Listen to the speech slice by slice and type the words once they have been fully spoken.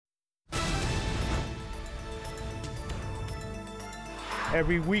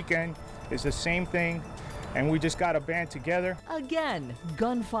Every weekend is the same thing, and we just got to band together. Again,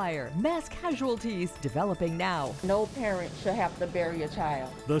 gunfire, mass casualties developing now. No parent should have to bury a child.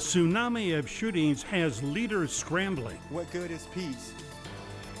 The tsunami of shootings has leaders scrambling. What good is peace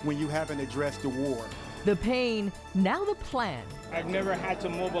when you haven't addressed the war? The pain, now the plan. I've never had to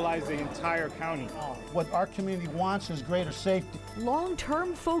mobilize the entire county. What our community wants is greater safety.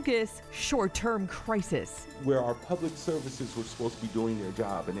 Long-term focus, short-term crisis. Where our public services were supposed to be doing their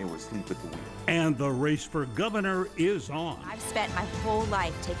job and they were asleep at the wheel. And the race for governor is on. I've spent my whole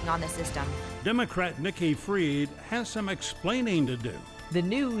life taking on the system. Democrat Nikki Fried has some explaining to do. The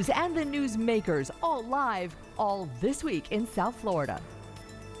news and the newsmakers all live, all this week in South Florida.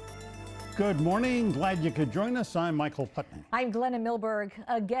 Good morning. Glad you could join us. I'm Michael Putney. I'm Glenna Milberg.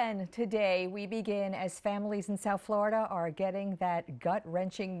 Again, today we begin as families in South Florida are getting that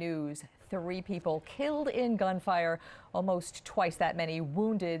gut-wrenching news. 3 people killed in gunfire, almost twice that many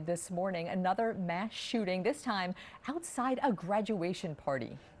wounded this morning. Another mass shooting, this time outside a graduation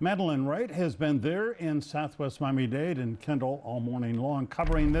party. Madeline Wright has been there in Southwest Miami-Dade and Kendall all morning long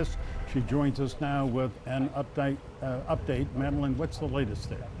covering this. She joins us now with an update. Madeline, what's the latest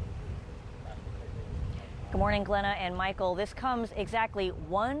there? Good morning, Glenna and Michael. This comes exactly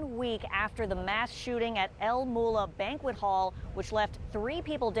 1 week after the mass shooting at El Mula Banquet Hall, which left 3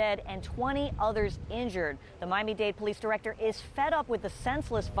 people dead and 20 others injured. The Miami-Dade police director is fed up with the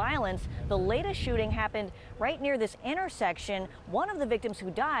senseless violence. The latest shooting happened right near this intersection. One of the victims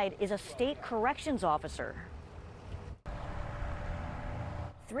who died is a state corrections officer.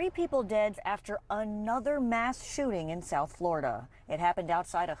 3 people dead after another mass shooting in South Florida. It happened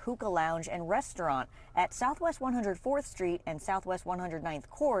outside a hookah lounge and restaurant at Southwest 104th Street and Southwest 109th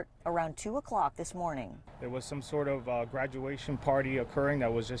Court around 2 o'clock this morning. There was some sort of graduation party occurring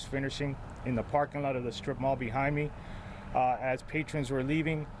that was just finishing in the parking lot of the strip mall behind me. As patrons were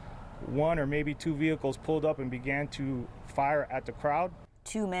leaving, 1 or maybe 2 vehicles pulled up and began to fire at the crowd.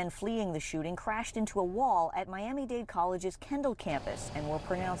 2 men fleeing the shooting crashed into a wall at Miami-Dade College's Kendall campus and were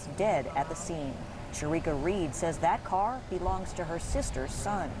pronounced dead at the scene. Sharika Reed says that car belongs to her sister's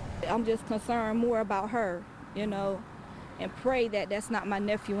son. I'm just concerned more about her, and pray that that's not my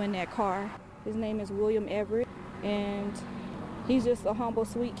nephew in that car. His name is William Everett, and he's just a humble,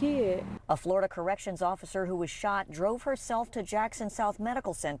 sweet kid. A Florida corrections officer who was shot drove herself to Jackson South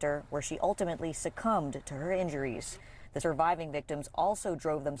Medical Center, where she ultimately succumbed to her injuries. The surviving victims also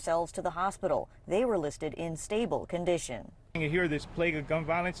drove themselves to the hospital. They were listed in stable condition. You hear this plague of gun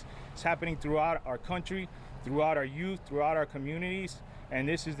violence is happening throughout our country, throughout our youth, throughout our communities, and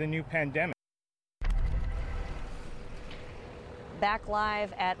this is the new pandemic. Back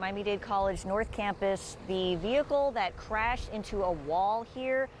live at Miami-Dade College North Campus, the vehicle that crashed into a wall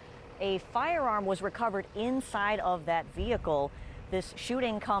here, a firearm was recovered inside of that vehicle. This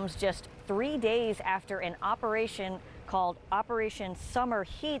shooting comes just 3 days after an operation called Operation Summer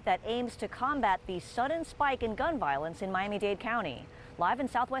Heat that aims to combat the sudden spike in gun violence in Miami-Dade County. Live in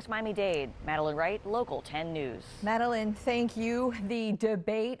Southwest Miami-Dade, Madeline Wright, Local 10 News. Madeline, thank you. The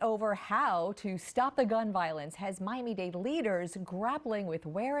debate over how to stop the gun violence has Miami-Dade leaders grappling with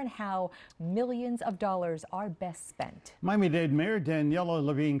where and how millions of dollars are best spent. Miami-Dade Mayor Daniela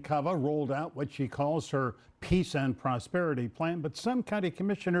Levine Cava rolled out what she calls her Peace and Prosperity Plan, but some county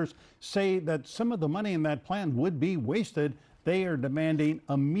commissioners say that some of the money in that plan would be wasted. They are demanding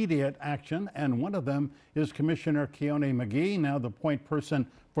immediate action, and one of them is Commissioner Keone McGee, now the point person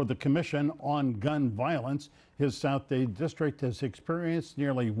for the Commission on Gun Violence. His South Dade district has experienced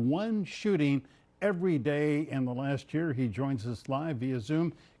nearly 1 shooting every day in the last year. He joins us live via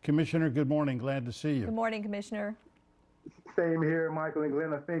Zoom. Commissioner, good morning. Glad to see you. Good morning, Commissioner. Same here, Michael and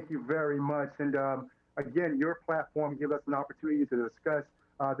Glenna. Thank you very much. And again, your platform gives us an opportunity to discuss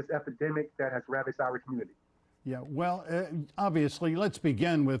this epidemic that has ravaged our community. Yeah, well, obviously, let's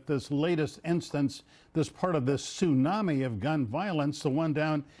begin with this latest instance, this part of this tsunami of gun violence, the one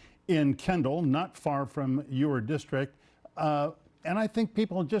down in Kendall, not far from your district. And I think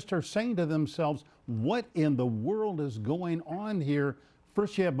people just are saying to themselves, what in the world is going on here?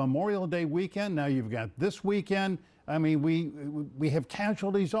 First, you have Memorial Day weekend. Now you've got this weekend. I mean, we have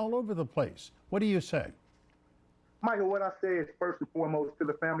casualties all over the place. What do you say? Michael, what I say is first and foremost to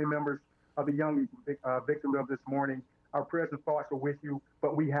the family members of the young victims of this morning, our prayers and thoughts are with you,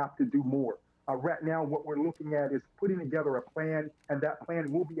 but we have to do more. Right now, what we're looking at is putting together a plan, and that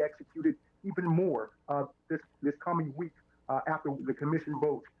plan will be executed even more this coming week after the commission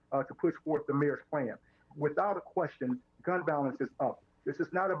votes to push forth the mayor's plan. Without a question, gun violence is up. This is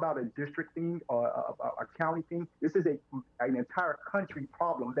not about a district thing or a county thing. This is an entire country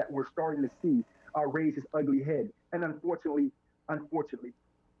problem that we're starting to see raise its ugly head. And unfortunately, unfortunately,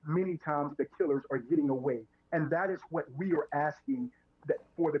 many times the killers are getting away. And that is what we are asking that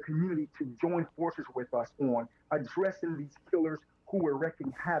for the community to join forces with us on addressing these killers who are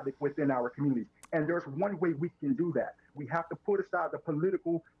wreaking havoc within our communities. And there's one way we can do that. We have to put aside the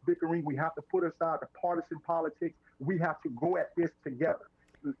political bickering. We have to put aside the partisan politics. We have to go at this together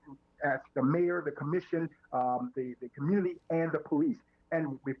as the mayor, the commission, the community, and the police.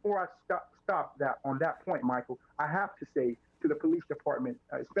 And before I stop that on that point, Michael, I have to say to the police department,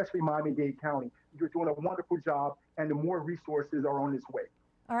 especially Miami-Dade County, you're doing a wonderful job, and the more resources are on its way.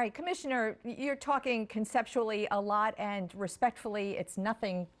 All right, Commissioner, you're talking conceptually a lot, and respectfully, it's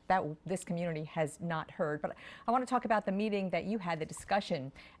nothing that this community has not heard. But I want to talk about the meeting that you had, the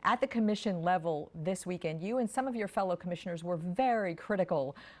discussion at the commission level this weekend. You and some of your fellow commissioners were very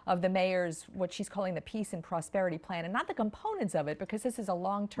critical of the mayor's, what she's calling the Peace and Prosperity Plan, and not the components of it, because this is a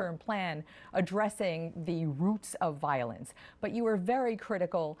long-term plan addressing the roots of violence. But you were very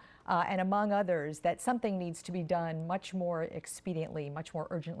critical, and among others, that something needs to be done much more expediently, much more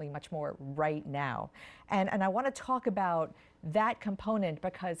urgently, much more right now. And I want to talk about that component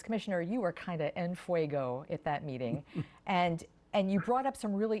because, Commissioner, you were kind of en fuego at that meeting. and you brought up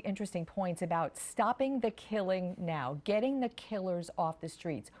some really interesting points about stopping the killing now, getting the killers off the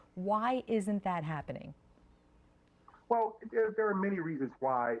streets. Why isn't that happening? Well, there are many reasons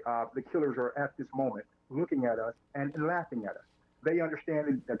why the killers are at this moment looking at us and laughing at us. They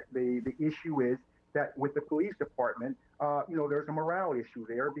understand that the issue is that with the police department, there's a morale issue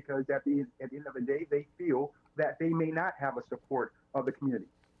there because at the end of the day, they feel that they may not have a support of the community.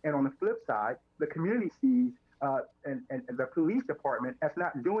 And on the flip side, the community sees and the police department as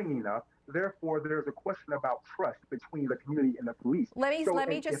not doing enough. Therefore, there's a question about trust between the community and the police. Let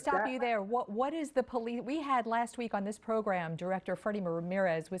me just stop you there. What is the police? We had last week on this program, Director Freddie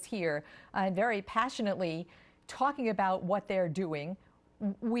Ramirez was here and very passionately talking about what they're doing.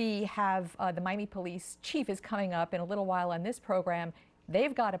 We have the Miami Police Chief is coming up in a little while on this program.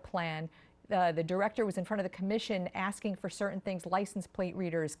 They've got a plan. The director was in front of the commission asking for certain things, license plate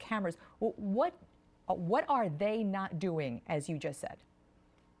readers, cameras. What are they not doing, as you just said?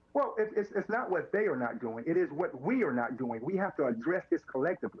 Well, it's not what they are not doing. It is what we are not doing. We have to address this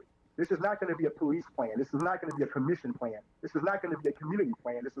collectively. This is not going to be a police plan. This is not going to be a commission plan. This is not going to be a community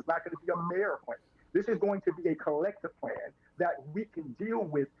plan. This is not going to be a mayor plan. This is going to be a collective plan that we can deal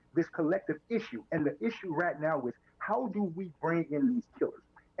with this collective issue. And the issue right now is how do we bring in these killers?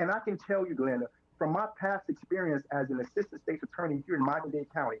 And I can tell you, Glenda, from my past experience as an assistant state's attorney here in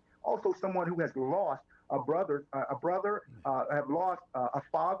Miami-Dade County, also someone who has lost a brother, I've lost a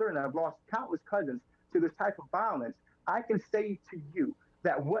father, and I've lost countless cousins to this type of violence, I can say to you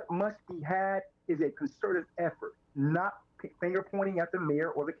that what must be had is a concerted effort, not finger pointing at the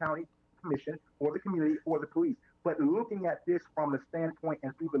mayor or the county commission or the community or the police, but looking at this from the standpoint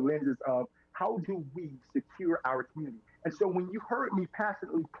and through the lenses of how do we secure our community. And so when you heard me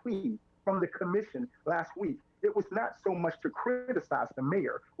passionately plead from the commission last week, it was not so much to criticize the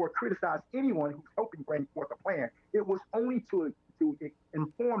mayor or criticize anyone who's helping bring forth a plan. It was only to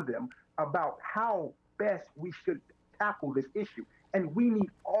inform them about how best we should tackle this issue. And we need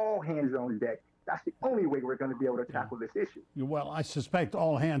all hands on deck. That's the only way we're going to be able to tackle this issue. Well, I suspect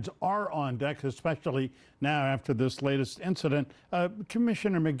all hands are on deck, especially now after this latest incident.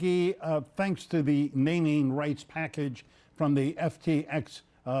 Commissioner McGee, thanks to the naming rights package from the FTX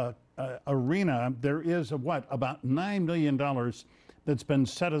arena, there is about $9 million that's been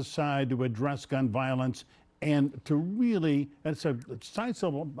set aside to address gun violence and to really, it's a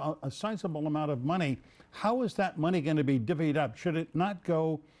sizable amount of money. How is that money going to be divvied up? Should it not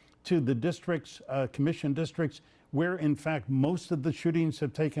go to the districts, commission districts, where in fact most of the shootings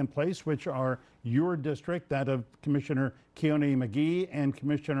have taken place, which are your district, that of Commissioner Keone McGee and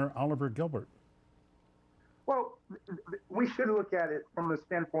Commissioner Oliver Gilbert? Well, we should look at it from the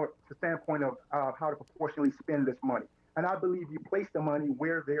standpoint of how to proportionally spend this money. And I believe you place the money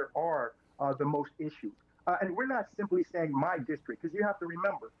where there are the most issues. And we're not simply saying my district, because you have to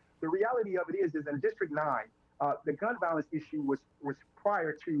remember, the reality of it is in District 9, the gun violence issue was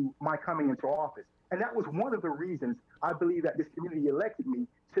prior to my coming into office. And that was one of the reasons I believe that this community elected me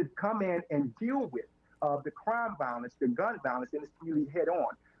to come in and deal with the crime violence, the gun violence in this community head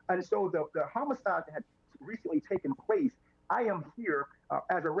on. And so the homicide that had recently taken place, I am here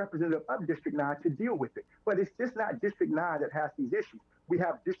as a representative of District 9 to deal with it. But it's just not District 9 that has these issues. We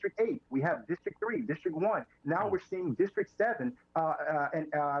have District 8, we have District 3, District 1. Now we're seeing District 7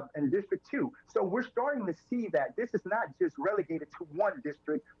 and District 2. So we're starting to see that this is not just relegated to one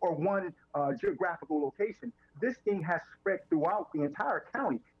district or one geographical location. This thing has spread throughout the entire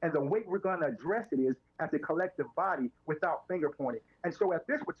county. And the way we're going to address it is as a collective body without finger pointing. And so at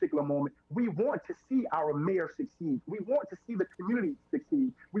this particular moment, we want to see our mayor succeed. We want to see the community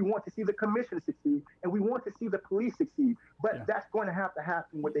succeed. We want to see the commission succeed. And we want to see the police succeed. But that's going to have to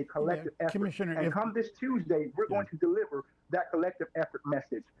happen with a collective effort. Commissioner, and come this Tuesday, we're going to deliver that collective effort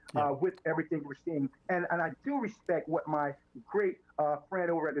message with everything we're seeing. And I do respect what my great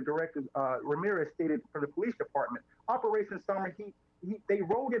friend over at the director, Ramirez, stated from the police department. Operation Summer Heat, they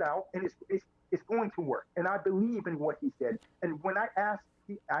rolled it out, and it's going to work. And I believe in what he said. And when I asked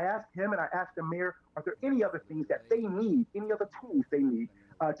him and I asked the mayor, are there any other things that they need, any other tools they need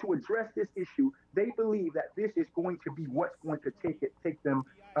to address this issue? They believe that this is going to be what's going to take them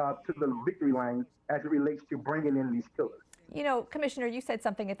to the victory line as it relates to bringing in these killers. You know, Commissioner, you said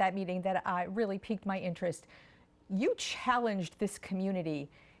something at that meeting that really piqued my interest. You challenged this community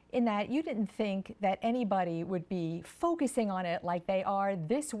in that you didn't think that anybody would be focusing on it like they are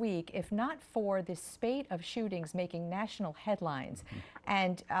this week, if not for this spate of shootings making national headlines.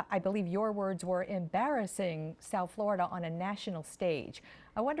 And I believe your words were embarrassing South Florida on a national stage.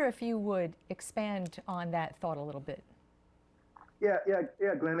 I wonder if you would expand on that thought a little bit. Yeah,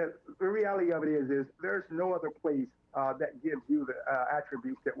 Glenn. The reality of it is there's no other place that gives you the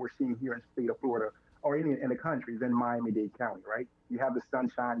attributes that we're seeing here in the state of Florida or in the country than Miami-Dade County, right? You have the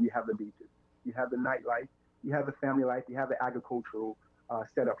sunshine, you have the beaches, you have the nightlife, you have the family life, you have the agricultural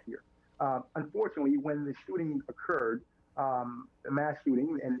setup here. Unfortunately, when the shooting occurred, the mass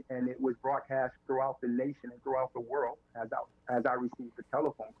shooting, and it was broadcast throughout the nation and throughout the world as I received the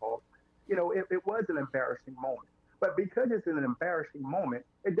telephone call, you know, it was an embarrassing moment. But because it's an embarrassing moment,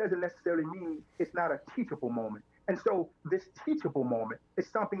 it doesn't necessarily mean it's not a teachable moment. And so this teachable moment is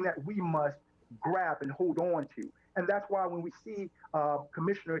something that we must grab and hold on to. And that's why when we see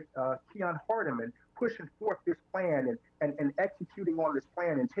Commissioner Keon Hardeman pushing forth this plan and executing on this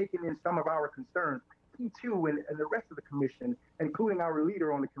plan and taking in some of our concerns, he too and the rest of the commission, including our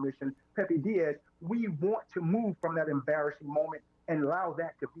leader on the commission, Pepe Diaz, we want to move from that embarrassing moment and allow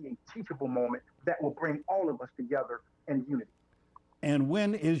that to be a teachable moment that will bring all of us together in unity. And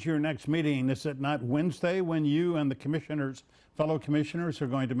when is your next meeting? Is it not Wednesday when you and the fellow commissioners are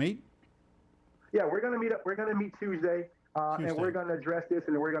going to meet? Yeah, we're going to meet up. We're going to meet Tuesday, and we're going to address this,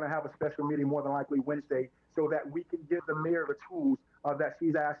 and we're going to have a special meeting more than likely Wednesday, so that we can give the mayor the tools that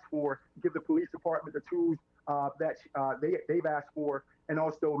she's asked for, give the police department the tools that they've asked for, and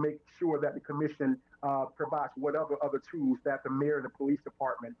also make sure that the commission provides whatever other tools that the mayor and the police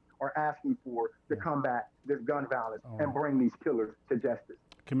department are asking for to combat this gun violence and bring these killers to justice.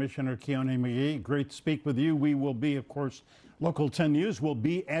 Commissioner Keone McGee, great to speak with you. We will be, of course, Local 10 News will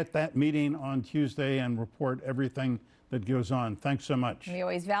be at that meeting on Tuesday and report everything that goes on. Thanks so much. We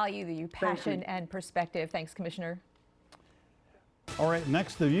always value the passion and perspective. Thanks, Commissioner. All right,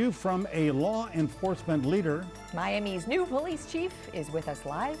 next, the view from a law enforcement leader. Miami's new police chief is with us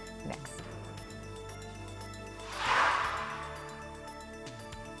live next.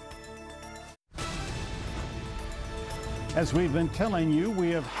 As we've been telling you,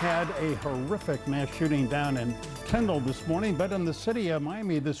 we have had a horrific mass shooting down in Kendall this morning, but in the city of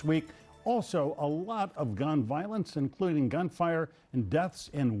Miami this week, also a lot of gun violence, including gunfire and deaths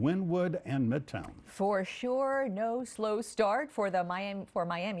in Wynwood and Midtown. For sure, no slow start for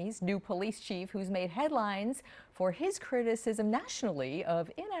Miami's new police chief, who's made headlines for his criticism nationally of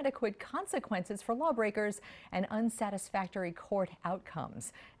inadequate consequences for lawbreakers and unsatisfactory court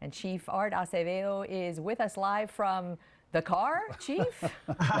outcomes. And Chief Art Acevedo is with us live from the car, Chief?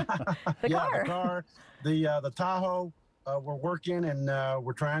 The car, the Tahoe. We're working and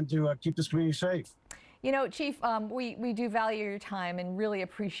we're trying to keep this community safe. You know, Chief, we do value your time and really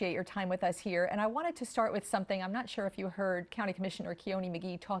appreciate your time with us here. And I wanted to start with something I'm not sure if you heard County Commissioner Keone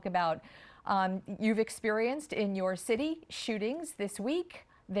McGee talk about. You've experienced in your city shootings this week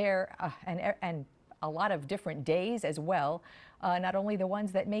there and a lot of different days as well. Not only the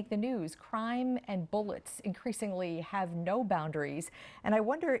ones that make the news, crime and bullets increasingly have no boundaries. And I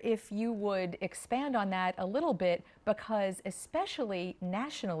wonder if you would expand on that a little bit, because especially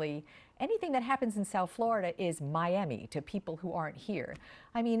nationally, anything that happens in South Florida is Miami to people who aren't here.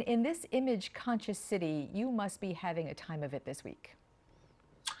 I mean, in this image-conscious city, you must be having a time of it this week.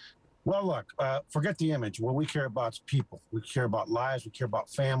 Well, look, forget the image. What we care about is people. We care about lives. We care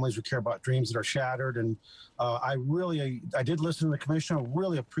about families. We care about dreams that are shattered. And I did listen to the commissioner.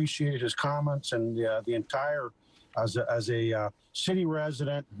 Really appreciated his comments and the entire, as a city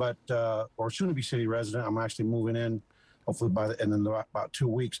resident, or soon to be city resident. I'm actually moving in, hopefully in about 2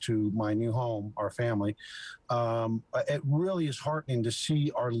 weeks to my new home, our family. It really is heartening to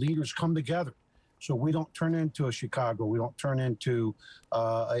see our leaders come together. so we don't turn into a Chicago. We don't turn into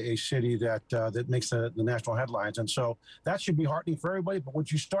a city that that makes the national headlines. And so that should be heartening for everybody. But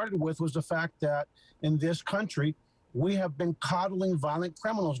what you started with was the fact that in this country, we have been coddling violent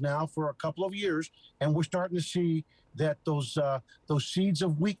criminals now for a couple of years, and we're starting to see that those seeds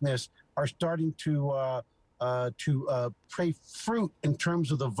of weakness are starting to pay fruit in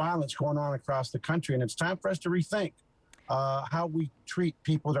terms of the violence going on across the country. And it's time for us to rethink how we treat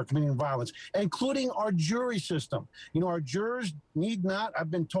people that are committing violence, including our jury system. You know, our jurors need not,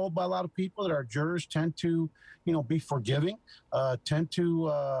 I've been told by a lot of people that our jurors tend to, you know, be forgiving, tend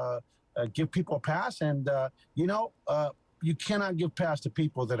to give people a pass. And, you cannot give pass to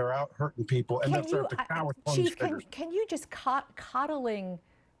people that are out hurting people. And that's the cowards. Chief, can you just coddling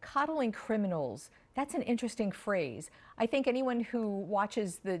criminals? That's an interesting phrase. I think anyone who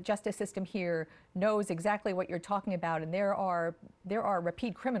watches the justice system here knows exactly what you're talking about. And there are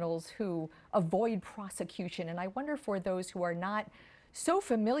repeat criminals who avoid prosecution. And I wonder, for those who are not so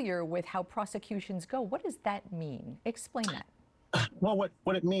familiar with how prosecutions go, what does that mean? Explain that. Well,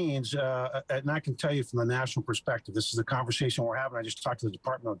 what it means, and I can tell you from the national perspective, this is a conversation we're having. I just talked to the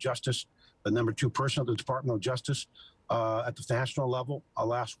Department of Justice, the number 2 person of the Department of Justice at the national level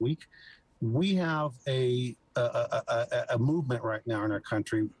last week. We have a movement right now in our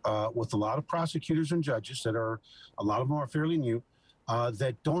country with a lot of prosecutors and judges that are, a lot of them are fairly new,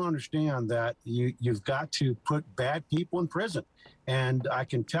 that don't understand that you've got to put bad people in prison. And I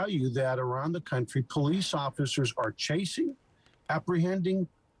can tell you that around the country, police officers are chasing, apprehending,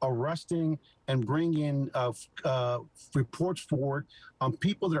 arresting, and bringing reports forward on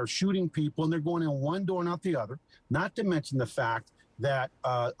people that are shooting people, and they're going in one door, not the other. Not to mention the fact that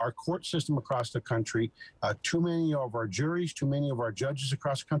our court system across the country, too many of our juries, too many of our judges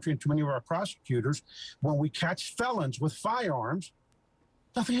across the country, and too many of our prosecutors, when we catch felons with firearms,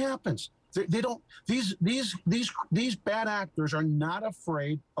 nothing happens. They don't. These bad actors are not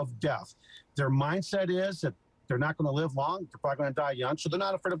afraid of death. Their mindset is that they're not going to live long. They're probably going to die young, so they're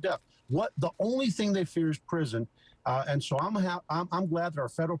not afraid of death. The only thing they fear is prison. And so I'm glad that our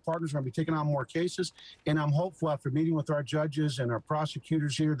federal partners are going to be taking on more cases, and I'm hopeful after meeting with our judges and our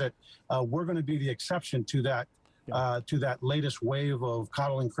prosecutors here that we're going to be the exception to that latest wave of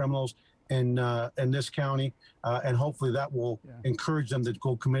coddling criminals in this county, and hopefully that will encourage them to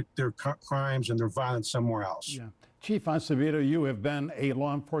go commit their crimes and their violence somewhere else. Yeah. Chief Acevedo, you have been a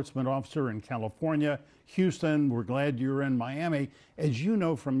law enforcement officer in California, Houston. We're glad you're in Miami. As you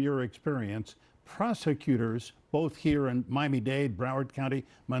know from your experience, prosecutors, both here in Miami-Dade, Broward County,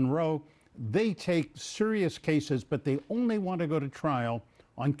 Monroe, they take serious cases, but they only want to go to trial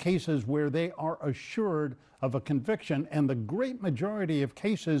on cases where they are assured of a conviction. And the great majority of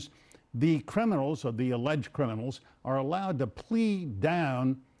cases, the criminals, or the alleged criminals, are allowed to plead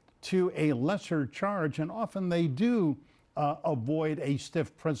down to a lesser charge, and often they do avoid a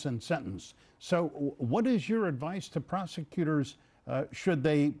stiff prison sentence. So what is your advice to prosecutors? Should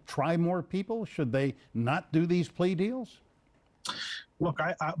they try more people? Should they not do these plea deals? Look,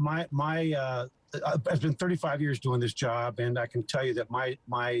 I've been 35 years doing this job, and I can tell you that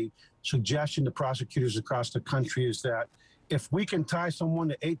my suggestion to prosecutors across the country is that if we can tie someone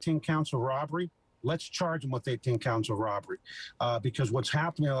to 18 counts of robbery, let's charge them with 18 counts of robbery, because what's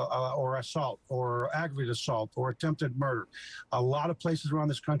happening, or assault, or aggravated assault, or attempted murder, a lot of places around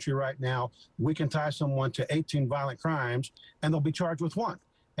this country right now, we can tie someone to 18 violent crimes, and they'll be charged with 1.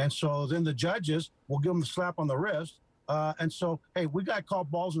 And so then the judges will give them a slap on the wrist. And so, hey, we got to call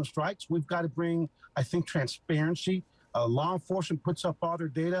balls and strikes. We've got to bring, I think, transparency. Law enforcement puts up all their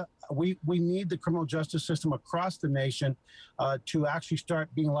data. We need the criminal justice system across the nation to actually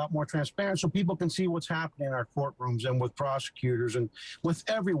start being a lot more transparent, so people can see what's happening in our courtrooms and with prosecutors and with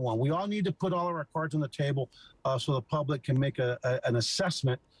everyone. We all need to put all of our cards on the table so the public can make an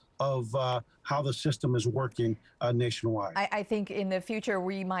assessment of how the system is working nationwide. I think in the future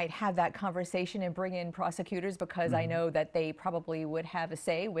we might have that conversation and bring in prosecutors, because I know that they probably would have a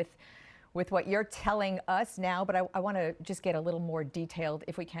say with what you're telling us now, but I want to just get a little more detailed,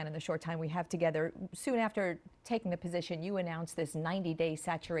 if we can, in the short time we have together. Soon after taking the position, you announced this 90-day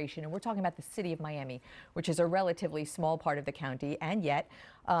saturation, and we're talking about the city of Miami, which is a relatively small part of the county, and yet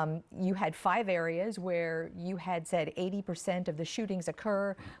you had 5 areas where you had said 80% of the shootings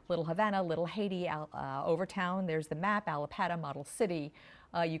occur: Little Havana, Little Haiti, Overtown. There's the map: Allapattah, Model City.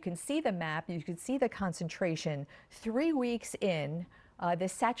 You can see the map, you can see the concentration. 3 weeks in,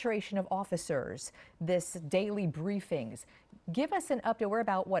 this saturation of officers, this daily briefings. Give us an update. We're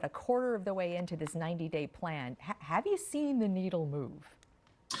about, what, a quarter of the way into this 90-day plan. Have you seen the needle move?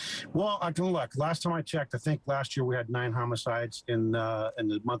 Well, I can look. Last time I checked, I think last year we had 9 homicides in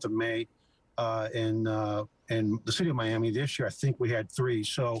the month of May. in the city of Miami. This year, I think we had 3.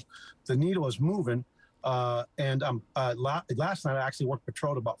 So the needle is moving. And last night, I actually worked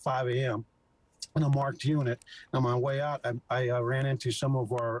patrol at about 5 a.m. in a marked unit. On my way out, I ran into some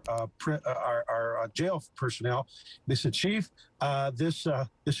of our jail personnel. They said, "Chief,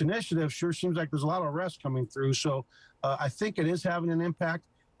 this initiative sure seems like there's a lot of arrests coming through." So I think it is having an impact.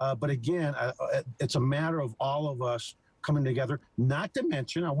 But again, it's a matter of all of us coming together. Not to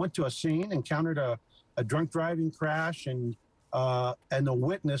mention, I went to a scene, encountered a drunk driving crash, and the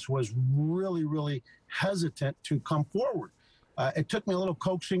witness was really, really hesitant to come forward. It took me a little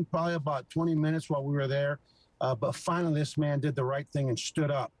coaxing, probably about 20 minutes while we were there. But finally, this man did the right thing and stood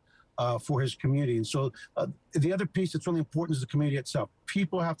up for his community. And so the other piece that's really important is the community itself.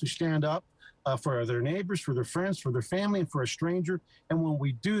 People have to stand up for their neighbors, for their friends, for their family, and for a stranger. And when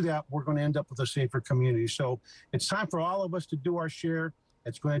we do that, we're going to end up with a safer community. So it's time for all of us to do our share.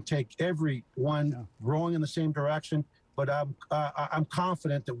 It's going to take everyone rowing in the same direction. But I'm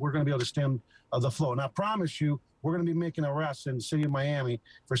confident that we're going to be able to stem the flow. And I promise you, we're going to be making arrests in the city of Miami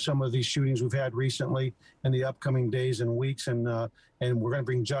for some of these shootings we've had recently in the upcoming days and weeks. And we're going to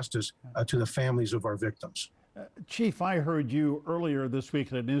bring justice to the families of our victims. Chief, I heard you earlier this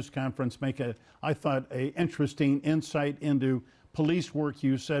week at a news conference make I thought, an interesting insight into police work.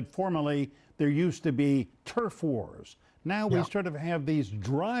 You said formerly there used to be turf wars. Now we sort of have these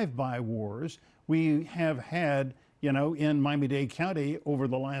drive-by wars. We have had, in Miami-Dade County over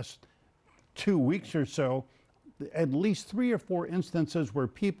the last 2 weeks or so, at least 3 or 4 instances where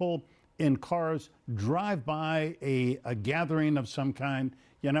people in cars drive by a gathering of some kind,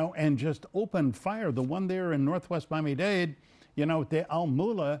 and just open fire. The one there in Northwest Miami-Dade, the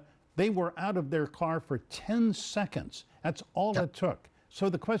Al-Mula, they were out of their car for 10 seconds. That's all it took. So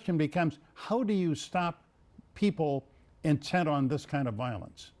the question becomes, how do you stop people intent on this kind of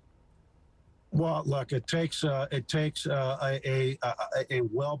violence? Well, look, it takes a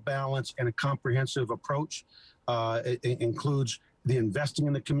well-balanced and a comprehensive approach. It includes the investing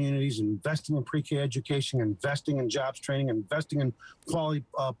in the communities, investing in pre-K education, investing in jobs training, investing in quality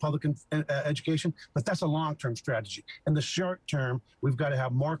public education. But that's a long-term strategy. In the short term, we've got to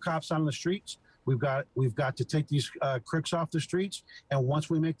have more cops on the streets. We've got to take these crooks off the streets. And once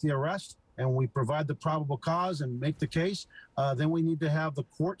we make the arrest and we provide the probable cause and make the case, then we need to have the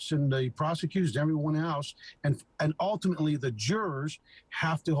courts and the prosecutors and everyone else. And ultimately, the jurors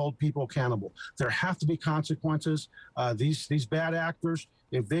have to hold people accountable. There have to be consequences. These bad actors,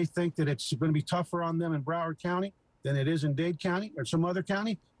 if they think that it's going to be tougher on them in Broward County than it is in Dade County or some other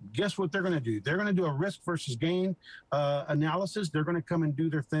county, guess what they're going to do? They're going to do a risk versus gain analysis. They're going to come and do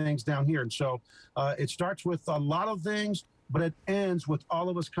their things down here. And so it starts with a lot of things, but it ends with all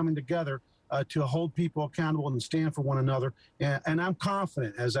of us coming together to hold people accountable and stand for one another. And I'm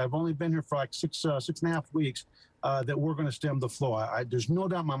confident, as I've only been here for like 6.5 weeks, that we're going to stem the flow. There's no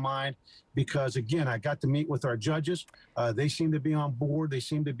doubt in my mind, because again, I got to meet with our judges. They seem to be on board. They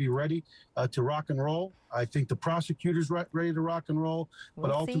seem to be ready to rock and roll. I think the prosecutors ready to rock and roll,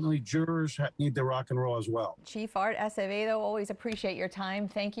 but ultimately jurors need to rock and roll as well. Chief Art Acevedo, always appreciate your time.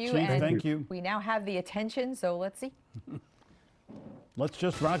 Thank you. Chief, and thank you. We now have the attention, so let's see. Let's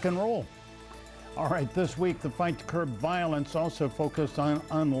just rock and roll. All right, this week, the fight to curb violence also focused on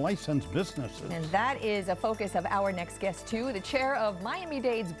unlicensed businesses. And that is a focus of our next guest, too. The chair of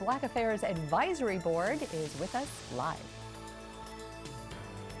Miami-Dade's Black Affairs Advisory Board is with us live.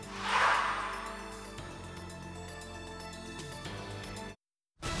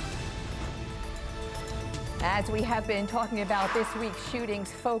 As we have been talking about, this week's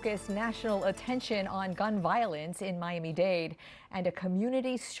shootings focused national attention on gun violence in Miami-Dade and a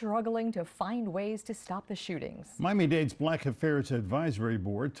community struggling to find ways to stop the shootings. Miami-Dade's Black Affairs Advisory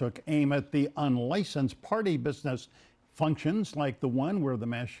Board took aim at the unlicensed party business functions like the one where the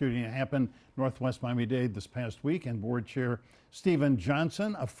mass shooting happened Northwest Miami-Dade this past week. And board chair Stephen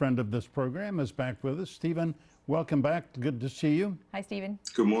Johnson, a friend of this program, is back with us. Stephen, welcome back. Good to see you. Hi, Stephen.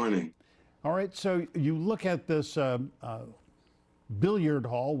 Good morning. All right, so you look at this billiard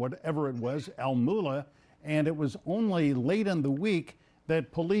hall, whatever it was, Al-Mula, and it was only late in the week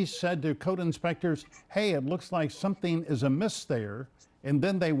that police said to code inspectors, hey, it looks like something is amiss there, and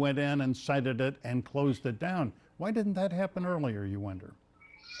then they went in and cited it and closed it down. Why didn't that happen earlier, you wonder?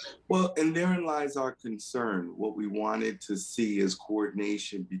 Well, and therein lies our concern. What we wanted to see is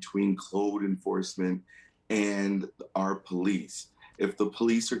coordination between code enforcement and our police. If the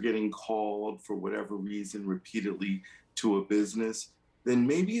police are getting called for whatever reason repeatedly to a business, then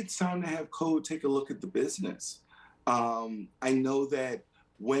maybe it's time to have code take a look at the business. I know that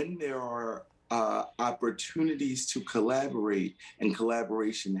when there are opportunities to collaborate and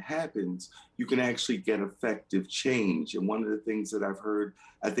collaboration happens, you can actually get effective change. And one of the things that I've heard,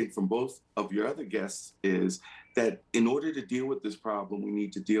 I think, from both of your other guests is that in order to deal with this problem, we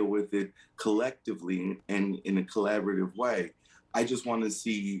need to deal with it collectively and in a collaborative way. I just want to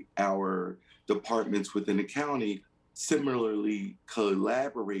see our departments within the county similarly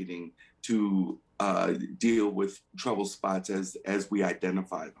collaborating to deal with trouble spots as we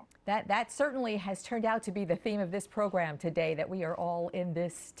identify them. That certainly has turned out to be the theme of this program today, that we are all in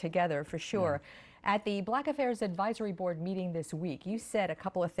this together for sure. Yeah. At the Black Affairs Advisory Board meeting this week, you said a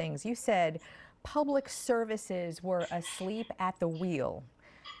couple of things. You said public services were asleep at the wheel.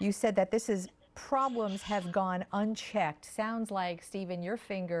 You said that problems have gone unchecked. Sounds like, Stephen, your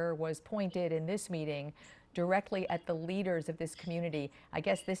finger was pointed in this meeting directly at the leaders of this community. I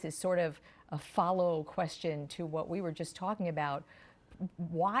guess this is sort of a follow question to what we were just talking about.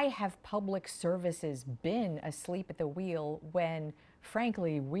 Why have public services been asleep at the wheel when,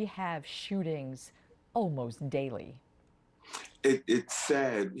 frankly, we have shootings almost daily? It's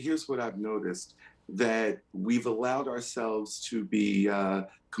sad. Here's what I've noticed, that we've allowed ourselves to be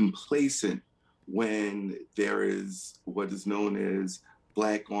complacent when there is what is known as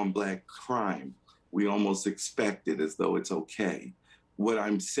black on black crime. We almost expect it as though it's okay. What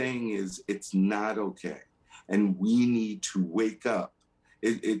I'm saying is it's not okay. And we need to wake up.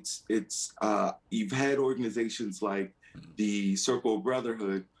 You've had organizations like the Circle of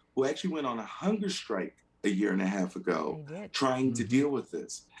Brotherhood who actually went on a hunger strike a year and a half ago trying to deal with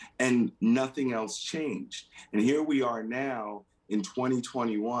this, and nothing else changed. And here we are now in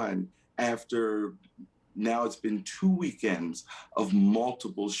 2021 after now it's been 2 weekends of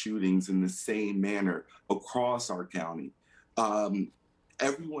multiple shootings in the same manner across our county.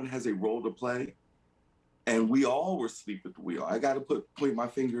 Everyone has a role to play. And we all were asleep at the wheel. I got to point my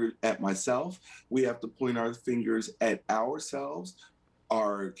finger at myself. We have to point our fingers at ourselves.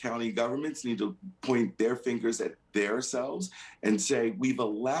 Our county governments need to point their fingers at themselves and say, we've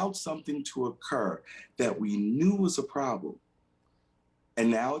allowed something to occur that we knew was a problem. And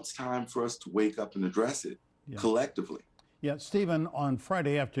now it's time for us to wake up and address it collectively. Yeah, Stephen, on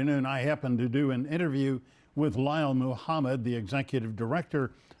Friday afternoon, I happened to do an interview with Lyle Muhammad, the executive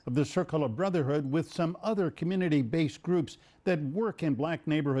director of the Circle of Brotherhood, with some other community-based groups that work in black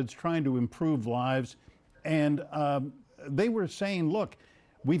neighborhoods trying to improve lives. And they were saying, look,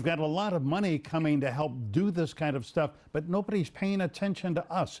 we've got a lot of money coming to help do this kind of stuff, but nobody's paying attention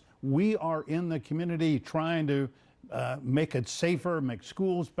to us. We are in the community trying to make it safer, make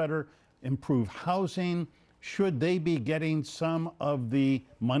schools better, improve housing. Should they be getting some of the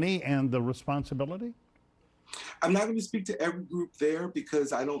money and the responsibility? I'm not going to speak to every group there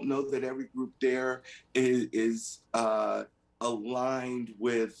because I don't know that every group there is aligned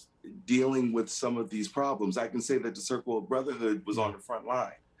with dealing with some of these problems. I can say that the Circle of Brotherhood was on the front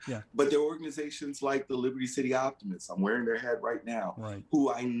line. Yeah. But there are organizations like the Liberty City Optimists, I'm wearing their hat right now,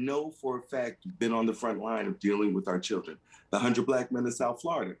 who I know for a fact have been on the front line of dealing with our children. The 100 Black Men of South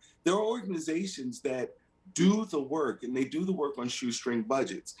Florida. There are organizations that do the work, and they do the work on shoestring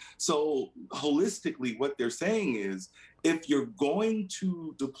budgets. So holistically, what they're saying is, if you're going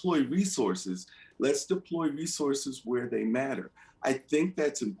to deploy resources, let's deploy resources where they matter. I think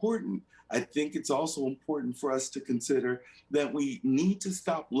that's important. I think it's also important for us to consider that we need to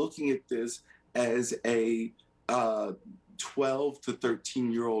stop looking at this as a 12 to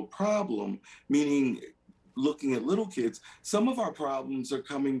 13-year-old problem, meaning looking at little kids. Some of our problems are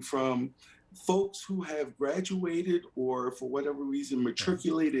coming from folks who have graduated or for whatever reason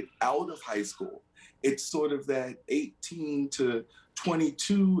matriculated out of high school. It's sort of that 18 to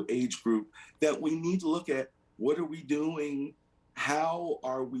 22 age group that we need to look at. What are we doing? How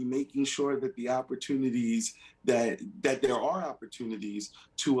are we making sure that the opportunities, that there are opportunities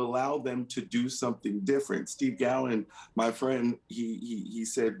to allow them to do something different? Steve Gallen, my friend, he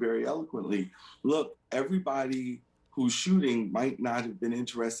said very eloquently, look, everybody who's shooting might not have been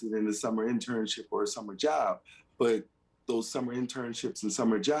interested in a summer internship or a summer job, but those summer internships and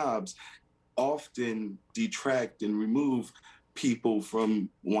summer jobs often detract and remove people from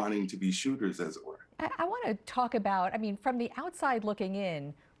wanting to be shooters, as it were. I want to talk about, I mean, from the outside looking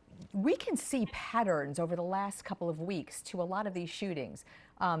in, we can see patterns over the last couple of weeks to a lot of these shootings.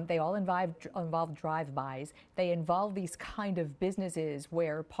 They all involve drive-bys. They involve these kind of businesses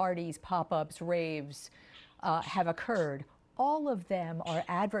where parties, pop-ups, raves have occurred. All of them are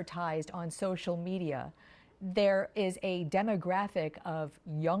advertised on social media. There is a demographic of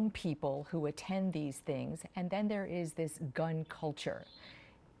young people who attend these things, and then there is this gun culture.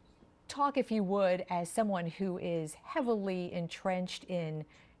 Talk, if you would, as someone who is heavily entrenched in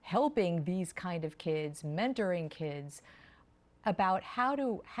helping these kind of kids, mentoring kids, about how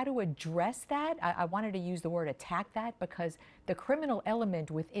to address that. I wanted to use the word attack that because the criminal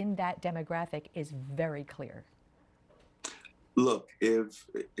element within that demographic is very clear. Look, if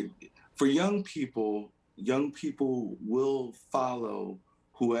for young people will follow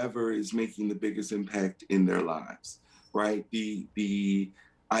whoever is making the biggest impact in their lives, right? The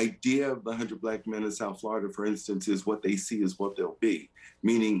idea of the 100 Black men in South Florida, for instance, is what they see is what they'll be.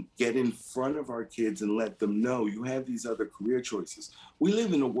 Meaning, get in front of our kids and let them know you have these other career choices. We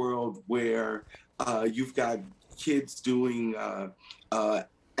live in a world where you've got kids doing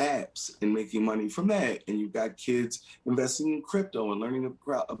apps and making money from that. And you've got kids investing in crypto and learning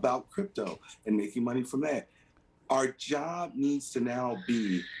about crypto and making money from that. Our job needs to now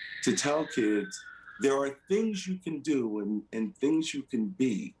be to tell kids there are things you can do and things you can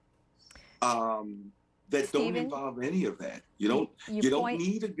be that Stephen, don't involve any of that. You don't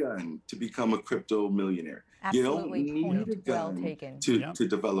need a gun to become a crypto millionaire. Absolutely, you don't need a gun to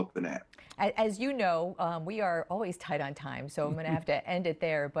develop an app. As you know, we are always tight on time, so I'm going to have to end it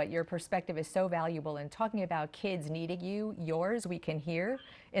there. But your perspective is so valuable. And talking about kids needing you, yours we can hear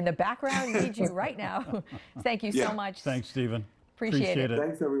in the background needs you right now. Thank you so much. Thanks, Stephen. Appreciate it.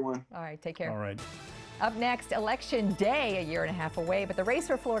 Thanks, everyone. All right, take care. All right. Up next, Election Day, a year and a half away, but the race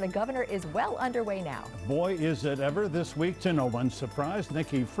for Florida governor is well underway now. Boy, is it ever. This week, to no one's surprise,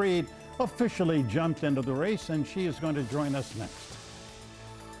 Nikki Fried officially jumped into the race, and she is going to join us next.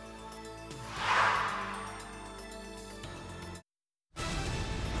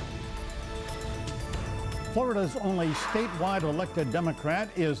 Florida's only statewide elected Democrat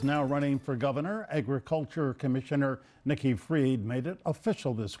is now running for governor. Agriculture Commissioner Nikki Fried made it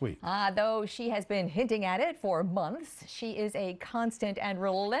official this week. Though she has been hinting at it for months, she is a constant and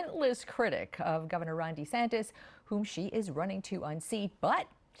relentless critic of Governor Ron DeSantis, whom she is running to unseat. But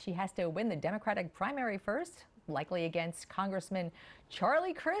she has to win the Democratic primary first, likely against Congressman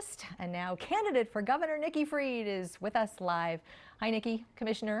Charlie Crist. And now candidate for Governor Nikki Fried is with us live. Hi, Nikki,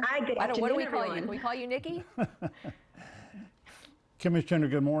 Commissioner. Hi, good afternoon, what do we call everyone. you? Can we call you Nikki? Commissioner,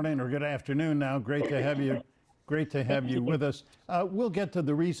 good morning or good afternoon now. Great to have you. Great to have you with us. We'll get to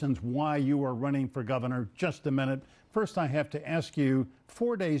the reasons why you are running for governor just a minute. First, I have to ask you,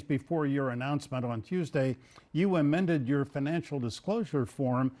 4 days before your announcement on Tuesday, you amended your financial disclosure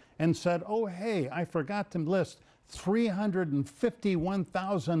form and said, oh, hey, I forgot to list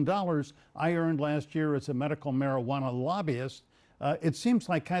 $351,000 I earned last year as a medical marijuana lobbyist. It seems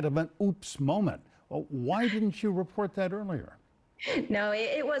like kind of an oops moment. Well, why didn't you report that earlier? No,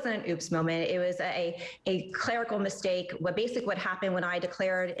 it wasn't an oops moment. It was a clerical mistake. What happened when I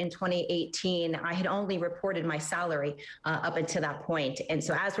declared in 2018, I had only reported my salary up until that point. And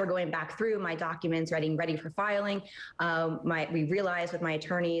so as we're going back through my documents, ready for filing, we realized with my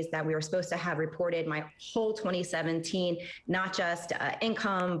attorneys that we were supposed to have reported my whole 2017, not just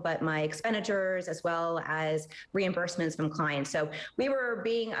income, but my expenditures as well as reimbursements from clients. So we were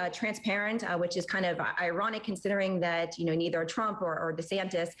being transparent, which is kind of ironic considering that, neither Trump or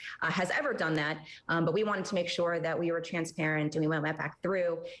DeSantis has ever done that. But we wanted to make sure that we were transparent and we went back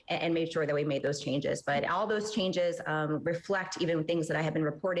through and made sure that we made those changes. But all those changes reflect even things that I have been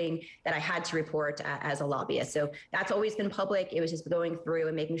reporting that I had to report as a lobbyist. So that's always been public. It was just going through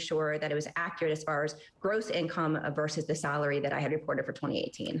and making sure that it was accurate as far as gross income versus the salary that I had reported for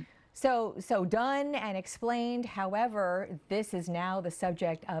 2018. So done and explained. However, this is now the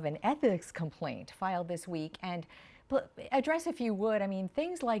subject of an ethics complaint filed this week. And address, if you would, I mean,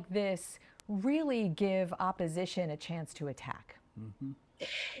 things like this really give opposition a chance to attack. Mm-hmm.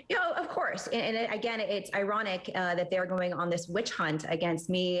 Of course. And again, it's ironic that they're going on this witch hunt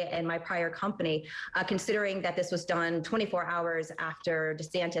against me and my prior company, considering that this was done 24 hours after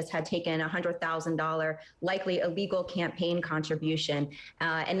DeSantis had taken a $100,000 likely illegal campaign contribution.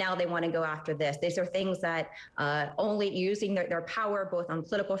 And now they want to go after this. These are things that only using their power, both on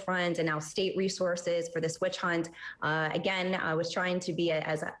political front and now state resources for this witch hunt. Again, I was trying to be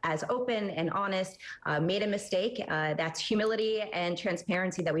as open and honest, made a mistake. That's humility and transparency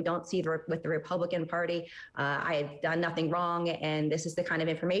that we don't see with the Republican Party. I have done nothing wrong, and this is the kind of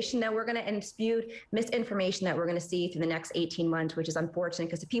information that we're going to dispute, misinformation that we're going to see through the next 18 months, which is unfortunate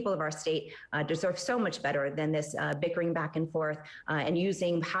because the people of our state deserve so much better than this bickering back and forth and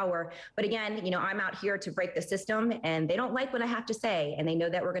using power. But again, I'm out here to break the system, and they don't like what I have to say, and they know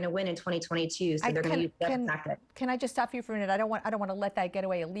that we're going to win in 2022, so they're going to use that tactic. Can I just stop you for a minute? I don't want to let that get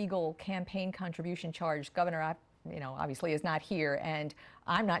away. A legal campaign contribution charge, Governor, obviously is not here, and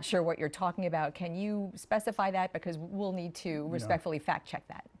I'm not sure what you're talking about. Can you specify that? Because we'll need to respectfully fact check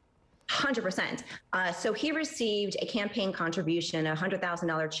that. 100%. So he received a campaign contribution, a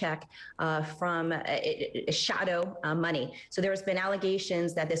 $100,000 check from shadow money. So there's been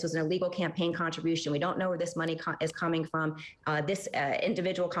allegations that this was an illegal campaign contribution. We don't know where this money is coming from. This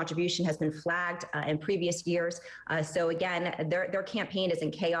individual contribution has been flagged in previous years. So again, their campaign is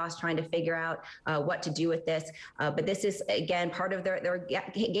in chaos trying to figure out what to do with this. But this is, again, part of their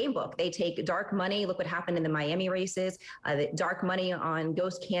game book. They take dark money. Look what happened in the Miami races, dark money on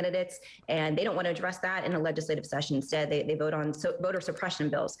ghost candidates. And they don't want to address that in a legislative session. Instead, they vote on voter suppression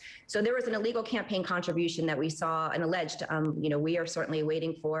bills. So there was an illegal campaign contribution that we saw, an alleged, we are certainly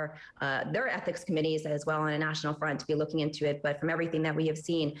waiting for their ethics committees as well on a national front to be looking into it. But from everything that we have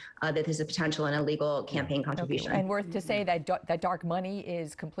seen, that there's a potential an illegal campaign contribution. Okay. And worth to say that that dark money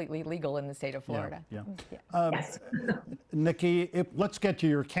is completely legal in the state of Florida. Yeah. Yes. Nikki, let's get to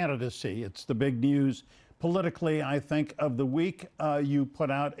your candidacy. It's the big news politically, I think, of the week. You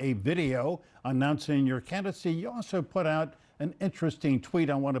put out a video announcing your candidacy. You also put out an interesting tweet.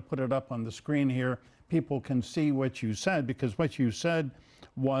 I want to put it up on the screen here. People can see what you said, because what you said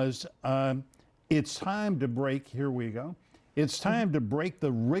was, it's time to break, here we go. It's time to break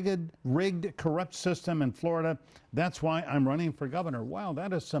the rigged, corrupt system in Florida. That's why I'm running for governor. Wow,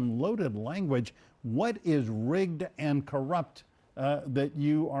 that is some loaded language. What is rigged and corrupt that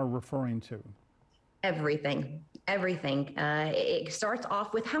you are referring to? Everything. It starts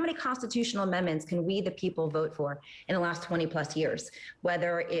off with how many constitutional amendments can we, the people, vote for in the last 20 plus years,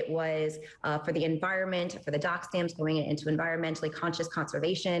 whether it was for the environment, for the dock stamps going into environmentally conscious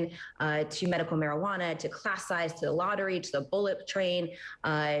conservation, to medical marijuana, to class size, to the lottery, to the bullet train,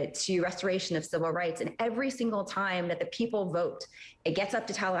 to restoration of civil rights. And every single time that the people vote, it gets up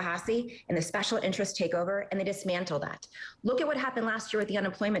to Tallahassee and the special interests take over and they dismantle that. Look at what happened last year with the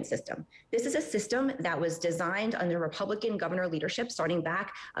unemployment system. This is a system that was designed under Republican governor leadership. Starting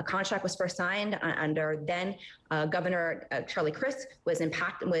back, a contract was first signed under then Governor Charlie Crist, was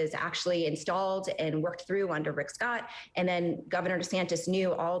actually installed and worked through under Rick Scott. And then Governor DeSantis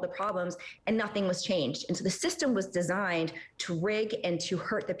knew all the problems and nothing was changed. And so the system was designed to rig and to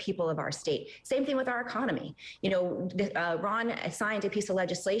hurt the people of our state. Same thing with our economy. Ron signed a piece of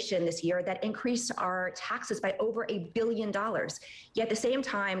legislation this year that increased our taxes by over $1 billion. Yet at the same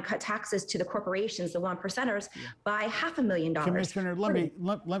time, cut taxes to the corporations, the 1%ers, by $500,000. Commissioner, let me,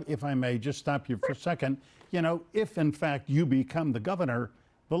 if I may, just stop you for a second. If in fact you become the governor,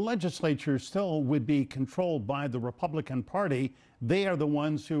 the legislature still would be controlled by the Republican Party. They are the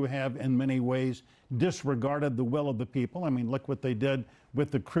ones who have, in many ways, disregarded the will of the people. I mean, look what they did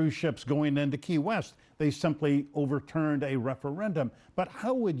with the cruise ships going into Key West. They simply overturned a referendum. But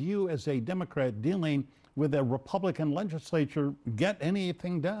how would you, as a Democrat dealing with a Republican legislature, get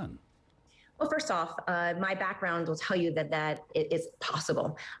anything done? Well, first off, my background will tell you that it is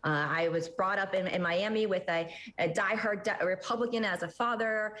possible. I was brought up in Miami with a diehard Republican as a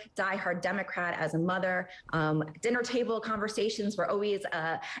father, diehard Democrat as a mother. Dinner table conversations were always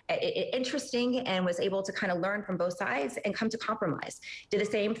interesting, and was able to kind of learn from both sides and come to compromise. Did the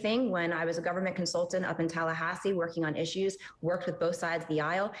same thing when I was a government consultant up in Tallahassee, working on issues, worked with both sides of the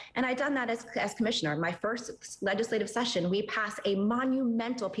aisle. And I'd done that as commissioner. My first legislative session, we passed a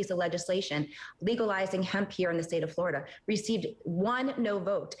monumental piece of legislation legalizing hemp here in the state of Florida. Received one no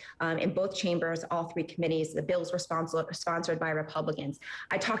vote in both chambers, all three committees. The bills were sponsored by Republicans.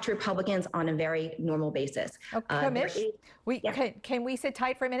 I talked to Republicans on a very normal basis. Can we sit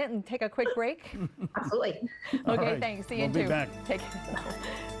tight for a minute and take a quick break? Absolutely. Okay, right. thanks. See you We'll be back. Take care.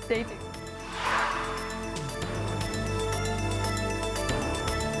 Stay tuned.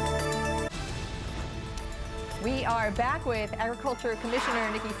 We are back with Agriculture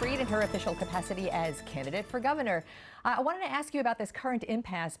Commissioner Nikki Fried in her official capacity as candidate for governor. I wanted to ask you about this current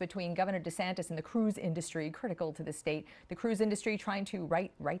impasse between Governor DeSantis and the cruise industry, critical to the state. The cruise industry trying to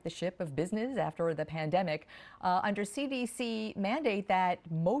right the ship of business after the pandemic. Under CDC mandate that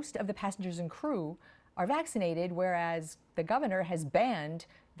most of the passengers and crew are vaccinated, whereas the governor has banned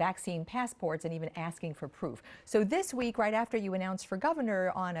vaccine passports and even asking for proof. So this week, right after you announced for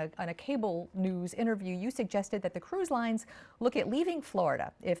governor on a cable news interview, you suggested that the cruise lines look at leaving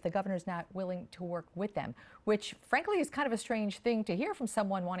Florida if the governor's not willing to work with them, which frankly is kind of a strange thing to hear from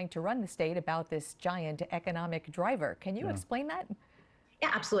someone wanting to run the state about this giant economic driver. Can you explain that? Yeah,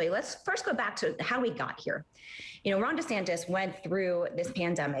 absolutely. Let's first go back to how we got here. Ron DeSantis went through this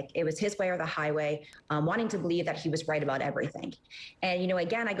pandemic. It was his way or the highway, wanting to believe that he was right about everything. And,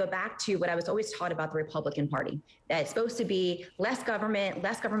 again, I go back to what I was always taught about the Republican Party, that it's supposed to be less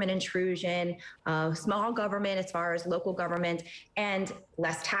government intrusion, small government as far as local government, and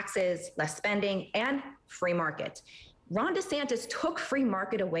less taxes, less spending, and free market. Ron DeSantis took free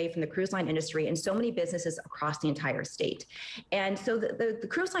market away from the cruise line industry and so many businesses across the entire state. And so the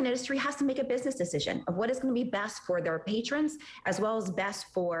cruise line industry has to make a business decision of what is going to be best for their patrons, as well as best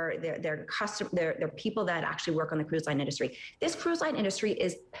for their people that actually work on the cruise line industry. This cruise line industry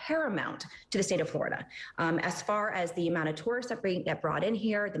is paramount to the state of Florida. As far as the amount of tourists that get brought in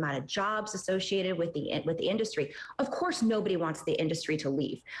here, the amount of jobs associated with the industry, of course, nobody wants the industry to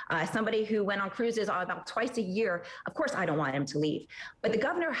leave. Somebody who went on cruises about twice a year, of course, I don't want him to leave. But the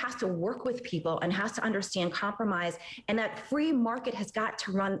governor has to work with people and has to understand compromise, and that free market has got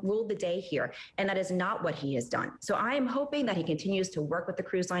to rule the day here. And that is not what he has done. So I am hoping that he continues to work with the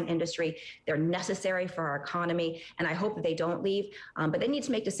cruise line industry. They're necessary for our economy, and I hope that they don't leave. But they need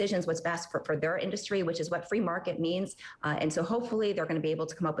to make decisions what's best for their industry, which is what free market means. And so hopefully they're going to be able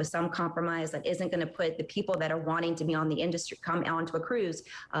to come up with some compromise that isn't going to put the people that are wanting to be on the industry, come onto a cruise,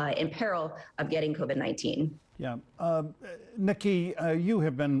 in peril of getting COVID-19. Yeah. Nikki, you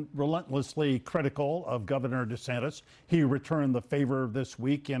have been relentlessly critical of Governor DeSantis. He returned the favor this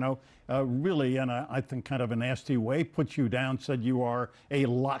week, really in I think kind of a nasty way, put you down, said you are a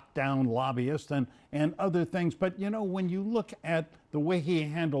lockdown lobbyist and other things. But, when you look at the way he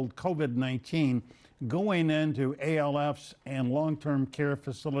handled COVID-19, going into ALFs and long-term care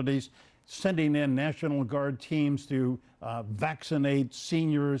facilities, sending in National Guard teams to vaccinate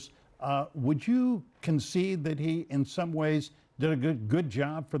seniors, would you concede that he, in some ways, did a good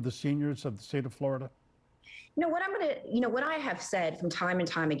job for the seniors of the state of Florida? What I have said from time and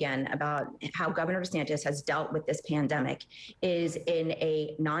time again about how Governor DeSantis has dealt with this pandemic is in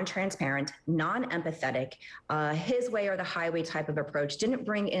a non-transparent, non-empathetic, his way or the highway type of approach. Didn't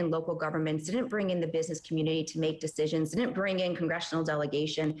bring in local governments, didn't bring in the business community to make decisions, didn't bring in congressional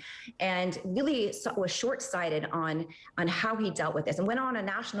delegation, and really was short-sighted on how he dealt with this, and went on a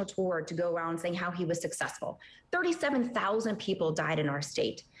national tour to go around saying how he was successful. 37,000 people died in our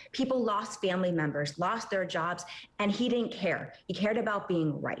state. People lost family members, lost their jobs, and he didn't care. He cared about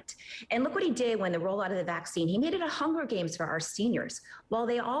being right. And look what he did when the rollout of the vaccine. He made it a Hunger Games for our seniors. While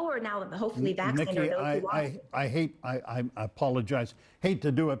they all are now hopefully vaccinated. Nikki, I apologize. Hate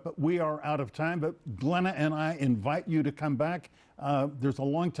to do it, but we are out of time. But Glenna and I invite you to come back. There's a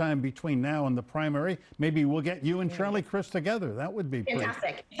long time between now and the primary. Maybe we'll get you and Charlie Crist together. That would be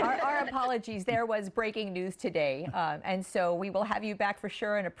fantastic. Our apologies. There was breaking news today. And so we will have you back for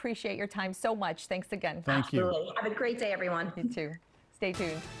sure, and appreciate your time so much. Thanks again. Thank you. Absolutely. Have a great day, everyone. You too. Stay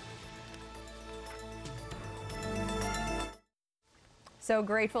tuned. So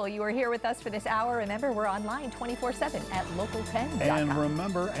grateful you are here with us for this hour. Remember, we're online 24/7 at local10.com. And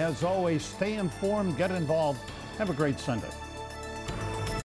remember, as always, stay informed, get involved. Have a great Sunday.